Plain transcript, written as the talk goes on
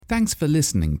Thanks for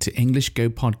listening to English Go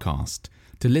Podcast.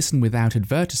 To listen without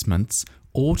advertisements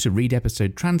or to read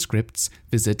episode transcripts,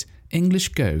 visit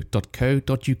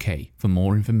englishgo.co.uk for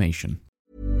more information.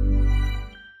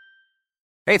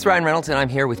 Hey, it's Ryan Reynolds, and I'm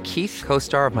here with Keith,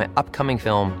 co-star of my upcoming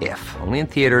film, If, only in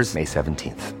theaters May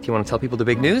 17th. Do you want to tell people the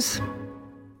big news?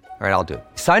 All right, I'll do it.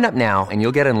 Sign up now and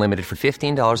you'll get unlimited for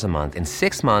 $15 a month and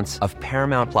 6 months of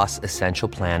Paramount Plus Essential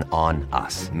Plan on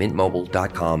us.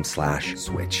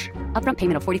 MintMobile.com/switch. Upfront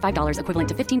payment of $45 equivalent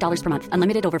to $15 per month.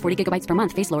 Unlimited over 40 gigabytes per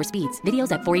month. Face lower speeds.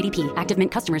 Videos at 480p. Active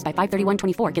Mint customers by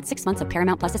 531.24 get 6 months of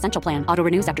Paramount Plus Essential Plan. Auto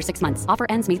renews after 6 months. Offer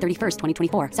ends May 31st,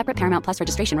 2024. Separate Paramount Plus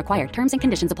registration required. Terms and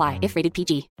conditions apply if rated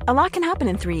PG. A lot can happen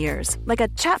in 3 years. Like a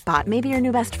chatbot may be your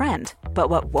new best friend. But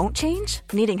what won't change?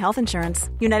 Needing health insurance.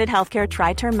 United Healthcare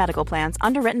Tri-Term Medical Plans,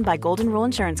 underwritten by Golden Rule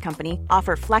Insurance Company,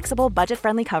 offer flexible,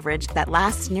 budget-friendly coverage that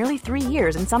lasts nearly 3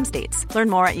 years in some states. Learn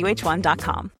more at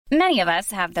uh1.com. Many of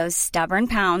us have those stubborn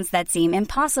pounds that seem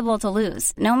impossible to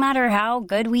lose, no matter how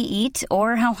good we eat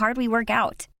or how hard we work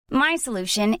out. My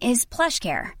solution is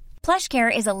PlushCare.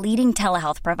 PlushCare is a leading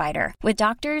telehealth provider with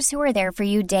doctors who are there for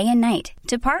you day and night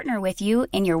to partner with you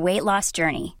in your weight loss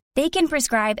journey. They can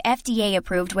prescribe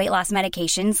FDA-approved weight loss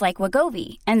medications like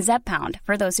Wegovy and Zepbound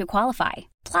for those who qualify.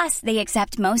 Plus, they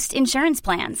accept most insurance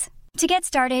plans. To get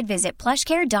started, visit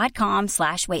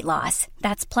plushcare.com/weight loss.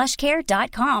 That's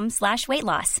plushcare.com/weight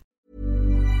loss.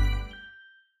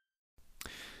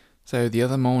 So the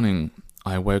other morning,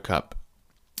 I woke up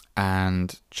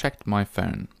and checked my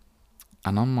phone.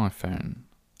 And on my phone,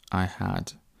 I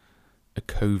had a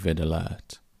COVID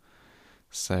alert.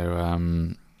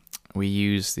 So, we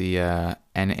use the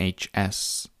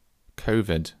NHS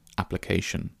COVID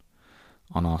application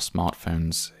on our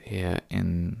smartphones here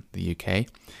in the UK.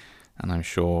 And I'm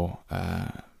sure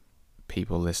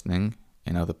people listening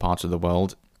in other parts of the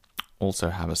world also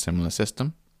have a similar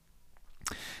system.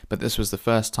 But this was the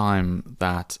first time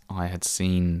that I had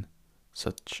seen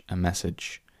such a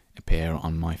message appear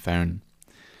on my phone.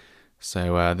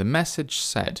 So the message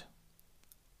said,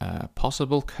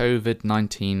 possible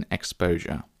COVID-19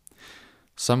 exposure.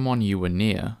 Someone you were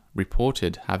near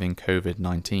reported having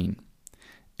COVID-19.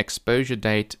 Exposure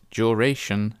date,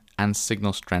 duration, and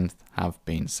signal strength have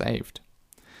been saved.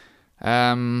 So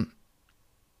I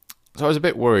was a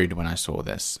bit worried when I saw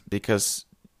this, because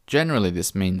generally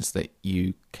this means that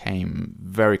you came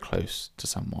very close to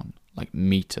someone, like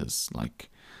meters,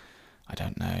 like, I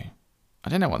don't know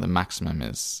what the maximum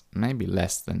is, maybe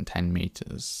less than 10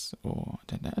 meters, or I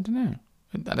don't know.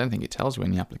 I don't think it tells you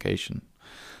in the application.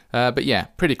 But yeah,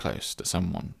 pretty close to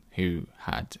someone who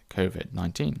had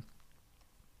COVID-19.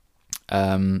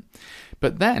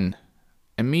 But then,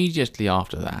 immediately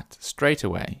after that, straight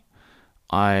away,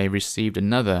 I received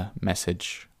another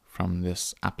message from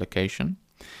this application.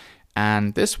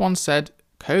 And this one said,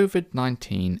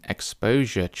 COVID-19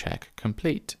 exposure check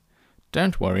complete.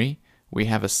 Don't worry, we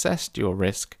have assessed your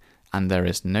risk and there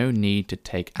is no need to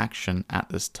take action at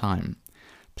this time.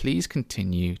 Please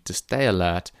continue to stay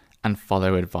alert and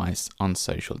follow advice on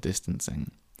social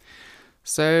distancing.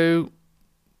 So,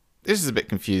 this is a bit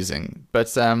confusing,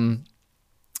 but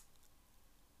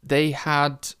they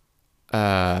had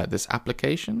this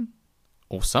application,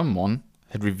 or someone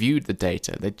had reviewed the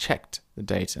data, they checked the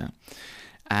data,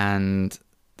 and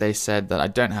they said that I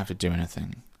don't have to do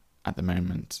anything at the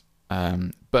moment,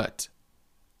 but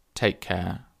take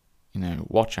care,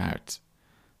 watch out,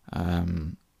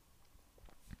 and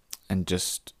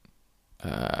just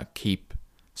keep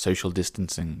social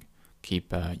distancing,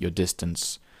 keep your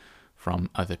distance from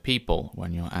other people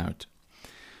when you're out.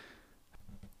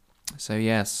 So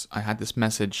yes, I had this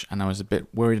message and I was a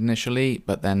bit worried initially,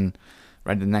 but then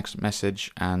read the next message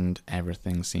and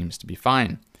everything seems to be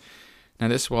fine. Now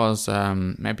this was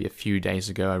maybe a few days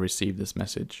ago I received this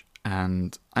message,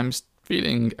 and I'm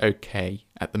feeling okay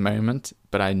at the moment,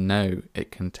 but I know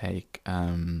it can take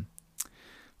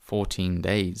 14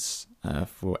 days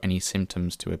for any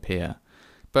symptoms to appear.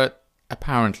 But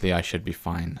apparently I should be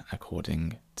fine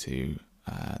according to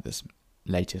this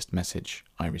latest message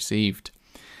I received.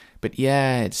 But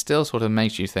yeah, it still sort of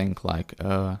makes you think like,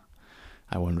 I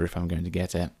wonder if I'm going to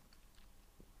get it.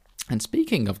 And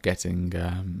speaking of getting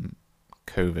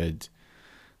COVID,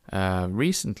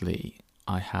 recently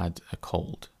I had a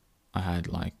cold.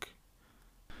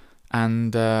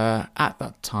 And at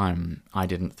that time, I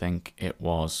didn't think it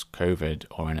was COVID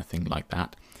or anything like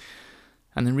that.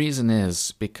 And the reason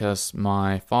is because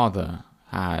my father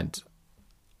had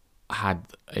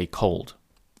a cold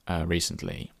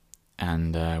recently,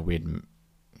 and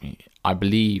I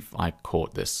believe I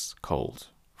caught this cold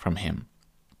from him.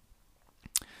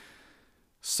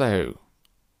 So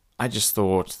I just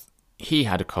thought, he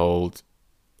had a cold.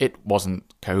 It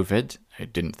wasn't COVID. I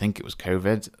didn't think it was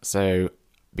COVID. So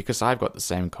because I've got the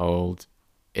same cold,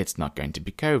 it's not going to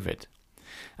be COVID.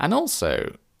 And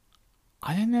also,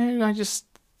 I don't know, I just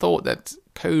thought that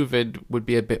COVID would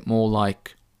be a bit more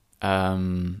like a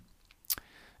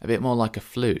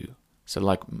flu. So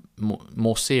like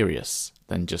more serious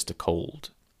than just a cold.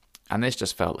 And this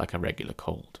just felt like a regular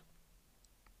cold.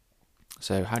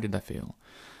 So how did I feel?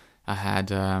 I had,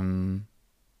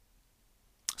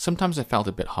 sometimes I felt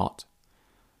a bit hot.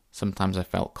 Sometimes I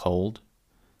felt cold.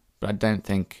 But I don't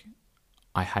think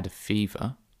I had a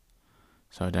fever.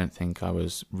 So I don't think I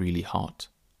was really hot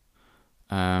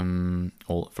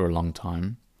for a long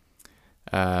time.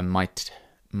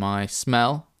 My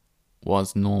smell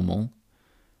was normal.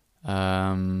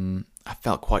 I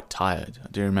felt quite tired. I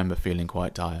do remember feeling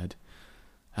quite tired.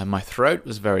 My throat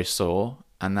was very sore,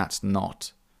 and that's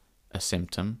not a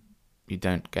symptom. You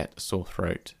don't get a sore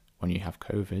throat when you have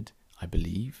COVID, I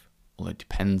believe. Well, it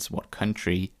depends what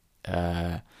country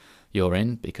you're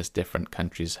in, because different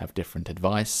countries have different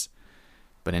advice.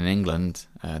 But in England,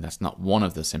 that's not one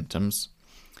of the symptoms.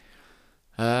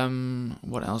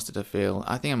 What else did I feel?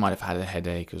 I think I might have had a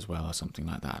headache as well, or something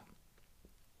like that.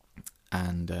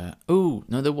 And, there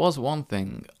was one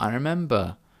thing. I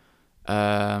remember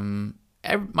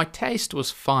my taste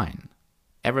was fine.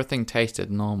 Everything tasted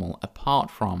normal,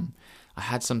 apart from I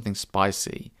had something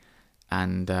spicy,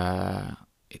 and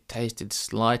it tasted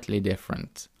slightly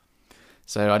different.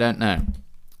 So I don't know.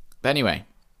 But anyway,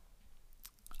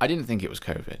 I didn't think it was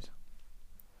COVID.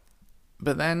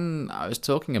 But then I was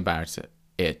talking about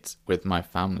it with my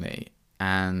family,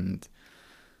 and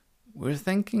we're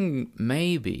thinking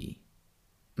maybe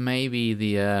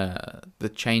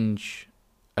the change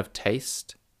of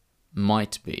taste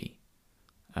might be.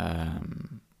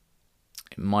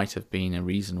 It might have been a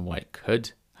reason why it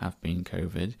could have been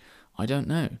COVID. I don't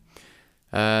know.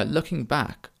 Looking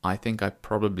back, I think I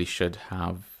probably should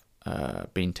have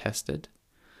been tested.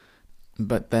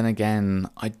 But then again,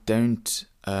 I don't.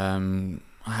 I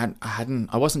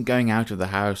wasn't going out of the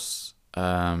house.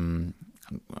 I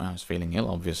was feeling ill,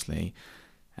 obviously,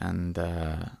 and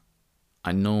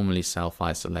I normally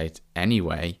self-isolate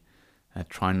anyway. I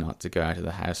try not to go out of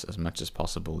the house as much as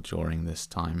possible during this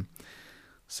time.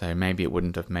 So maybe it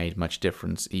wouldn't have made much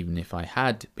difference even if I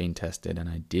had been tested and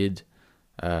I did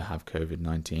have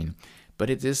COVID-19. But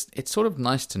it's sort of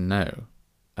nice to know.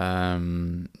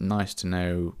 Nice to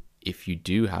know if you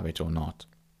do have it or not.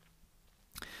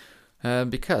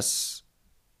 Because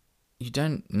you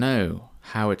don't know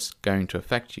how it's going to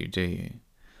affect you, do you?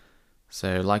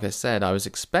 So like I said, I was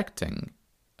expecting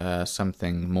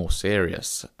something more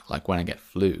serious, like when I get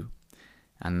flu.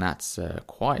 And that's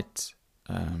quite...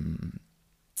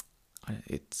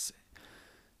 It's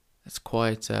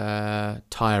quite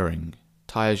tiring.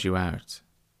 Tires you out.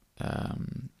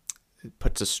 It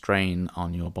puts a strain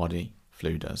on your body.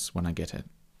 Flu does when I get it.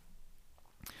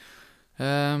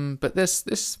 But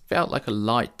this felt like a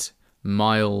light,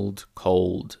 mild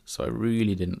cold, so I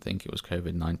really didn't think it was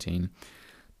COVID-19.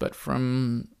 But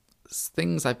from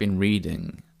things I've been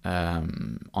reading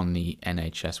on the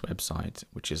NHS website,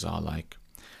 which is our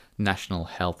National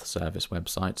Health Service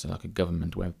website, so like a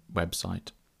government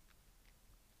website,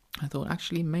 I thought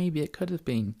actually maybe it could have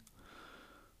been.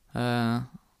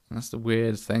 That's the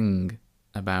weird thing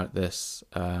about this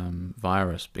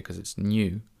virus, because it's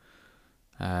new.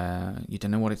 You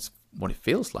don't know what it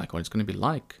feels like, what it's going to be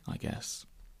like, I guess.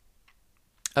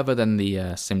 Other than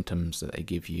the symptoms that they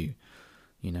give you,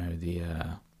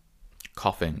 the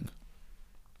coughing,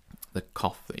 the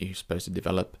cough that you're supposed to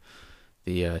develop,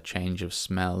 the change of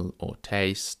smell or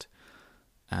taste,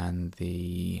 and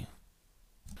the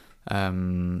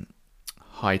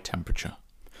high temperature.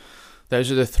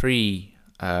 Those are the three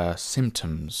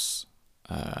symptoms,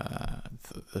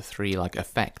 the three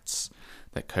effects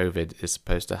that COVID is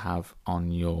supposed to have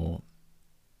on your...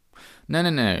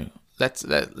 No.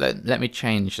 Let me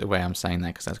change the way I'm saying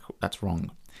that, because that's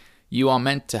wrong. You are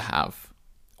meant to have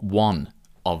one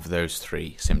of those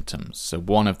three symptoms. So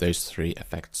one of those three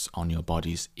effects on your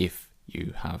bodies if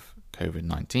you have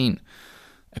COVID-19,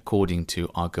 according to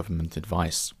our government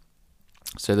advice.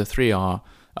 So the three are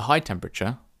a high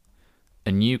temperature,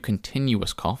 a new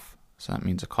continuous cough, so that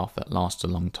means a cough that lasts a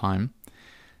long time,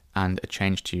 and a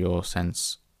change to your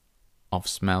sense of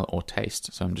smell or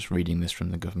taste. So I'm just reading this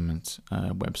from the government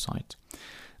website.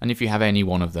 And if you have any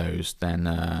one of those,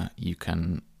 then you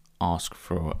can ask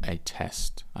for a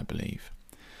test, I believe.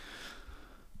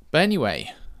 But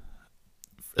anyway,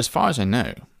 as far as I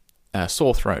know,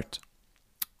 sore throat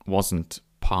wasn't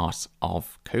part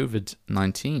of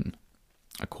COVID-19,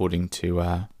 according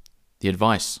to the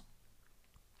advice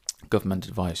government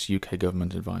advice, UK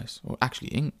government advice, or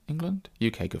actually England?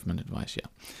 UK government advice, yeah.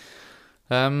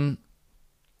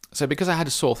 So because I had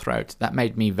a sore throat, that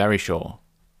made me very sure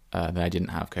that I didn't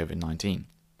have COVID-19.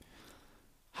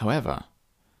 However,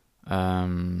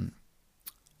 I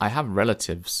have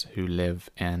relatives who live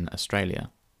in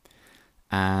Australia,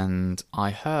 and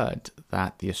I heard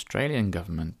that the Australian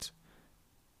government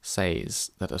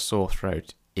says that a sore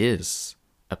throat is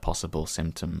a possible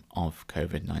symptom of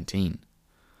COVID-19.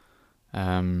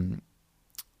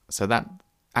 So that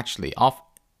actually, I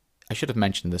should have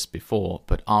mentioned this before,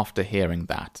 but after hearing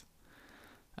that,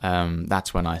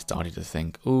 that's when I started to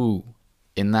think, ooh,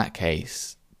 in that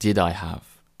case, did I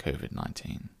have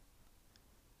COVID-19?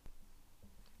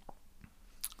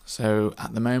 So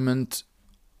at the moment,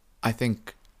 I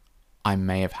think I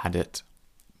may have had it,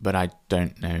 but I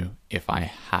don't know if I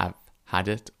have had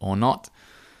it or not.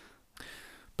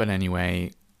 But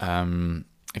anyway,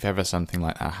 if ever something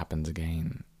like that happens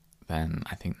again, then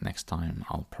I think next time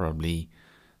I'll probably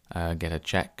get a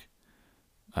check.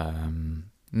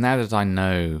 Now that I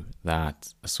know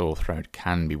that a sore throat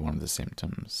can be one of the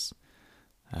symptoms,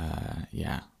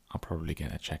 I'll probably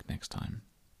get a check next time.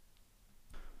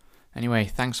 Anyway,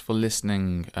 thanks for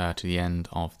listening to the end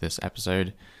of this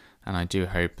episode, and I do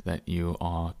hope that you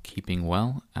are keeping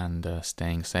well and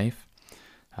staying safe.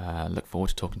 Look forward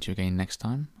to talking to you again next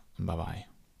time. Bye-bye.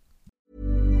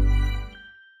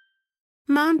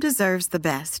 Mom deserves the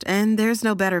best, and there's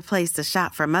no better place to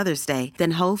shop for Mother's Day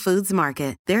than Whole Foods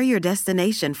Market. They're your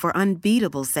destination for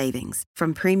unbeatable savings,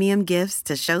 from premium gifts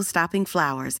to show-stopping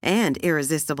flowers and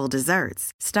irresistible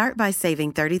desserts. Start by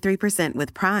saving 33%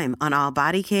 with Prime on all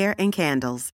body care and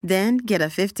candles. Then get a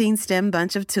 15-stem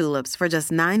bunch of tulips for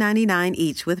just $9.99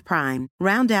 each with Prime.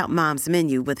 Round out Mom's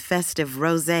menu with festive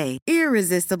rosé,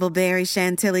 irresistible berry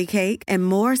chantilly cake, and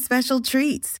more special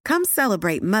treats. Come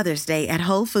celebrate Mother's Day at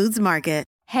Whole Foods Market.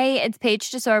 Hey, it's Paige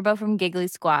DeSorbo from Giggly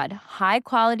Squad. High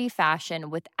quality fashion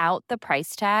without the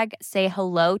price tag. Say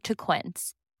hello to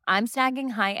Quince. I'm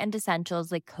snagging high-end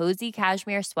essentials like cozy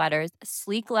cashmere sweaters,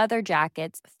 sleek leather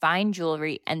jackets, fine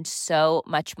jewelry, and so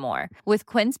much more. With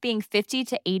Quince being 50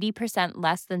 to 80%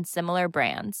 less than similar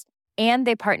brands. And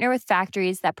they partner with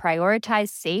factories that prioritize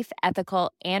safe,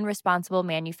 ethical, and responsible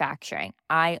manufacturing.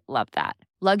 I love that.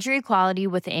 Luxury quality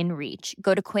within reach.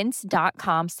 Go to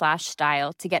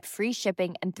quince.com/style to get free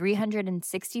shipping and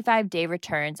 365-day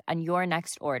returns on your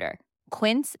next order.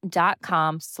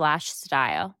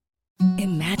 Quince.com/style.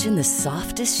 Imagine the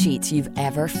softest sheets you've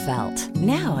ever felt.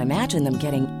 Now imagine them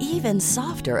getting even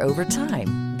softer over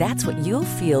time. That's what you'll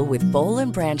feel with Boll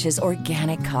 & Branch's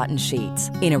organic cotton sheets.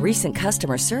 In a recent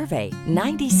customer survey,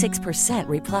 96%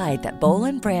 replied that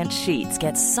Boll & Branch sheets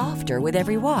get softer with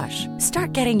every wash.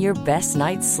 Start getting your best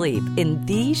night's sleep in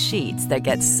these sheets that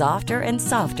get softer and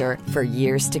softer for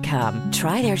years to come.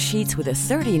 Try their sheets with a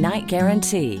 30-night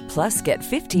guarantee. Plus, get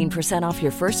 15% off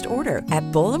your first order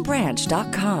at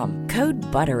bollandbranch.com. Code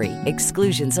BUTTERY.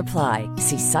 Exclusions apply.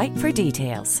 See site for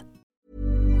details.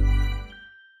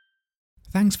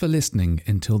 Thanks for listening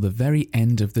until the very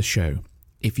end of the show.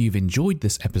 If you've enjoyed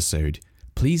this episode,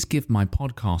 please give my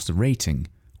podcast a rating,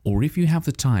 or if you have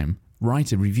the time,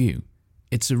 write a review.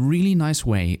 It's a really nice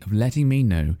way of letting me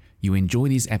know you enjoy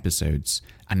these episodes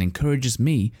and encourages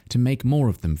me to make more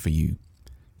of them for you.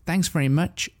 Thanks very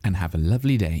much and have a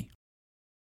lovely day.